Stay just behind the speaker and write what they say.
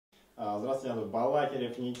Здравствуйте, меня зовут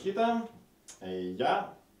Балакирев Никита. И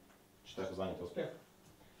я считаю, что звание — это успех.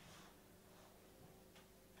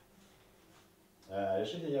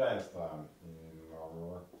 Решите неравенство.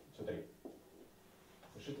 С3.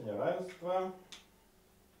 Решите неравенство.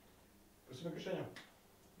 Приступим к решению.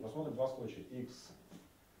 Рассмотрим два случая. X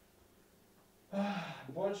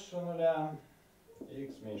больше нуля,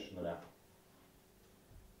 x меньше нуля.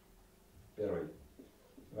 Первый.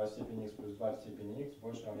 2 в степени x плюс 2 в степени x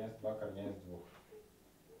больше равняется 2 корня из 2.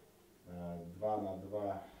 2 на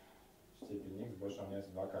 2 в степени x больше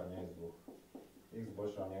равняется 2 корня из 2. X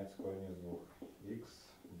больше равняется корень из 2.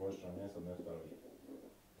 X больше равняется 1 второй.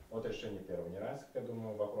 Вот решение первого неравенства. Я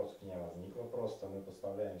думаю, вопросов не возникло. Просто мы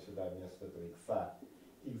поставляем сюда вместо этого x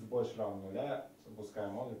x больше равно нуля,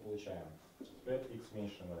 запускаем он и получаем. Теперь x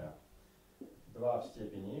меньше нуля. 2 в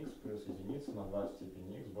степени x плюс единица на 2 в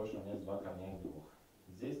степени x больше равняется 2 корня из 2.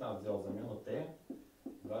 Здесь надо сделать замену t.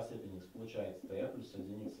 2 в степени x получается t плюс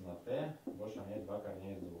единица на t больше равняется 2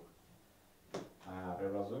 корня из 2. А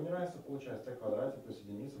преобразуем неравенство, получается t в квадрате плюс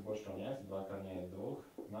единица больше равняется 2 корня из 2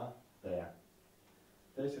 на t.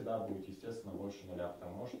 t всегда будет, естественно, больше нуля,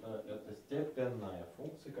 потому что это степенная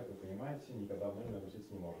функция, как вы понимаете, никогда в нуль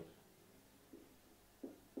нагрузиться не может.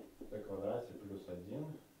 t в квадрате плюс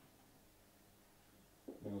 1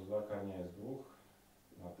 минус 2 корня из 2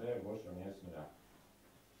 на t больше равняется нуля.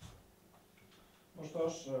 Ну что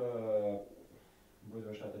ж,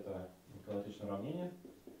 будем решать это квадратичное уравнение.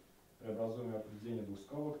 Преобразуем определение двух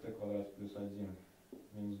скобок t в квадрате плюс 1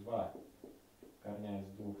 минус 2 корня из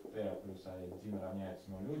 2t плюс 1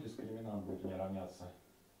 равняется нулю. Дискриминант будет не равняться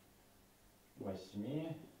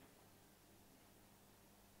 8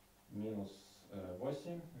 минус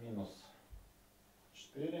 8 минус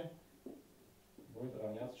 4 будет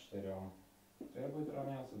равняться 4. t будет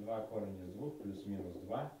равняться 2 корень из 2 плюс минус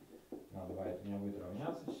 2 на 2. Это у меня будет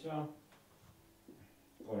равняться все.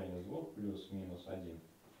 Корень из 2 плюс минус 1.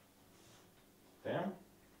 t.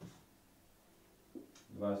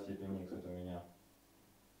 2 в степени x это у меня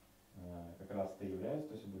как раз t является,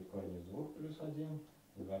 то есть будет корень из 2 плюс 1.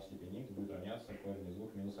 2 в степени x будет равняться корень из 2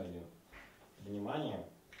 минус 1. Внимание!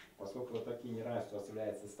 Поскольку вот такие неравенства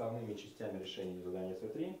являются составными частями решения задания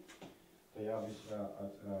С3, то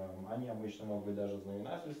они обычно могут быть даже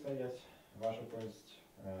знаменатель стоять. Ваша просить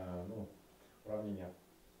уравнение,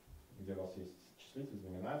 где у вас есть числитель,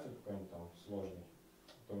 знаменатель какой-нибудь там сложный,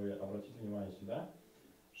 то вы обратите внимание сюда,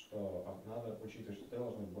 что надо учитывать, что t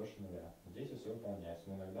должно быть больше нуля. Здесь все выполняется,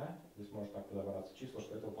 но иногда здесь может так подобраться число,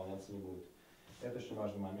 что это выполняться не будет. Это очень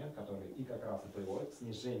важный момент, который и как раз и приводит к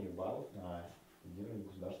снижению баллов на едином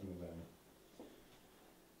государственном экзамене.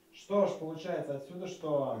 Что ж, получается отсюда,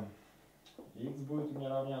 что x будет у меня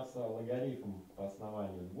равняться логарифму по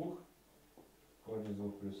основанию 2, корень из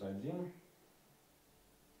 2 плюс 1.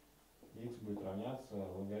 X будет равняться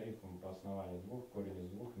логарифму по основанию 2, корень из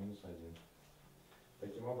 2 минус 1.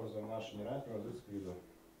 Таким образом, наше неравенство приводится к виду.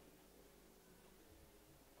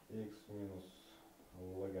 X минус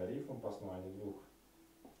логарифм по основанию 2,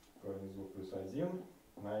 корень из 2 плюс 1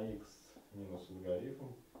 на x минус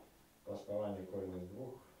логарифм по основанию корень из 2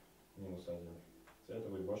 минус 1. Все это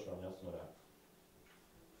будет больше равняться нуля.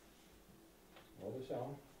 Вот и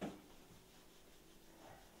все.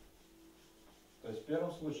 То есть в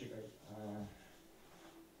первом случае,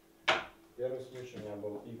 первый случай у меня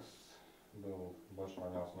был x был больше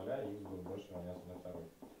равнялся нуля, и x был больше равнялся на второй.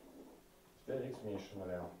 Теперь x меньше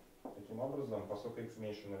нуля. Таким образом, поскольку x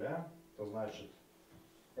меньше нуля, то значит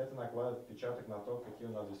это накладывает отпечаток на то, какие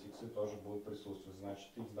у нас здесь иксы тоже будут присутствовать.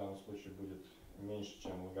 Значит, x в данном случае будет меньше,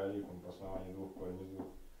 чем логарифм по основанию 2 корень из 2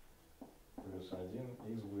 плюс 1.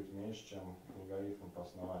 X будет меньше, чем логарифм по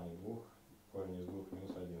основанию 2 корень из 2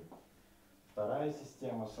 минус 1. Вторая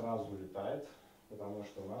система сразу улетает, потому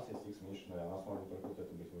что у нас есть x меньше нуля. У нас может только вот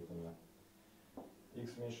это быть выполнено.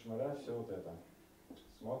 X меньше нуля, все вот это.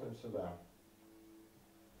 Смотрим сюда.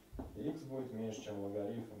 X будет меньше, чем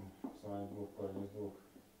логарифм по основанию 2 корень из 2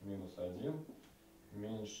 минус 1.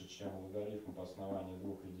 Меньше, чем логарифм по основанию 2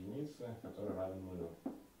 единицы, который равен нулю.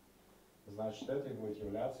 Значит, это и будет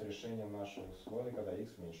являться решением нашего условия, когда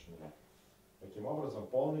x меньше нуля. Таким образом,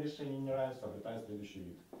 полное решение неравенства обретает следующий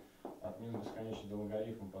вид. От минус бесконечности до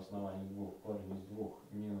логарифма по основанию 2 корень из 2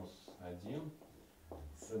 минус 1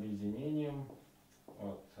 с объединением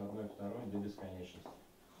от 1 второй до бесконечности.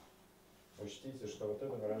 Учтите, что вот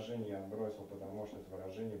это выражение я отбросил, потому что это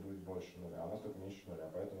выражение будет больше нуля, а у нас только меньше нуля.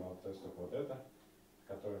 Поэтому вот только вот это,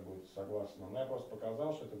 которое будет согласно. Но я просто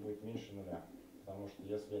показал, что это будет меньше нуля. Потому что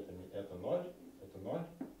если это 0,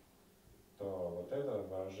 то вот это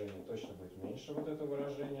выражение точно будет меньше вот этого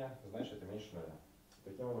выражения, значит это меньше нуля.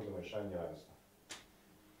 Таким образом мы решаем неравенство.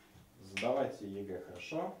 Давайте ЕГЭ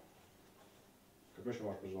хорошо. Какое еще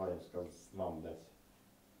может пожелание сказать вам дать?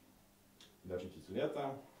 Дождитесь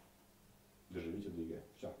лета, доживите до ЕГЭ.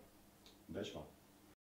 Все. Удачи вам.